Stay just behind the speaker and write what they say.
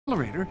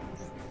Elevator,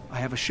 I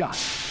have a shot.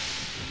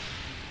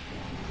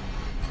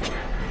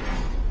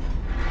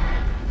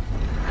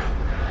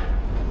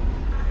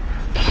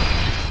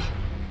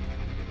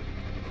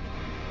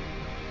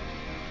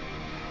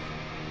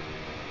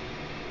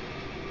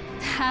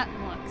 That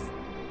looks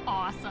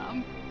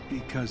awesome.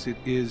 Because it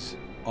is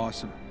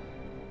awesome.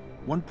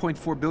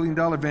 $1.4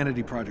 billion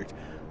vanity project.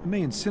 I may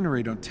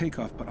incinerate on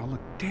takeoff, but I'll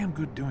look damn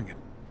good doing it.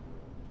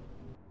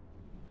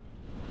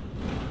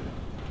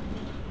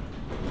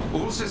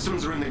 All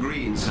systems are in the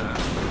green, sir.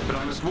 But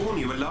I must warn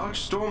you, a large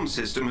storm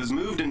system has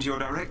moved into your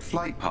direct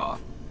flight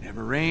path.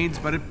 Never rains,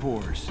 but it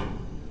pours.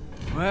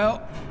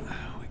 Well,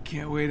 we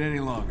can't wait any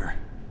longer.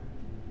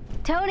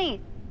 Tony,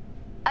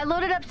 I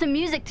loaded up some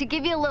music to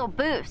give you a little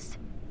boost.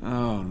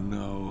 Oh,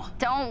 no.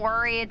 Don't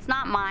worry, it's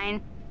not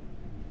mine.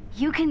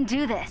 You can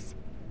do this.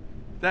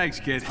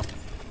 Thanks, kid.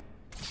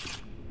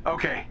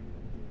 Okay.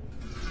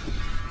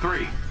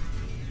 3,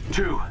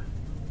 2,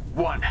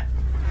 1.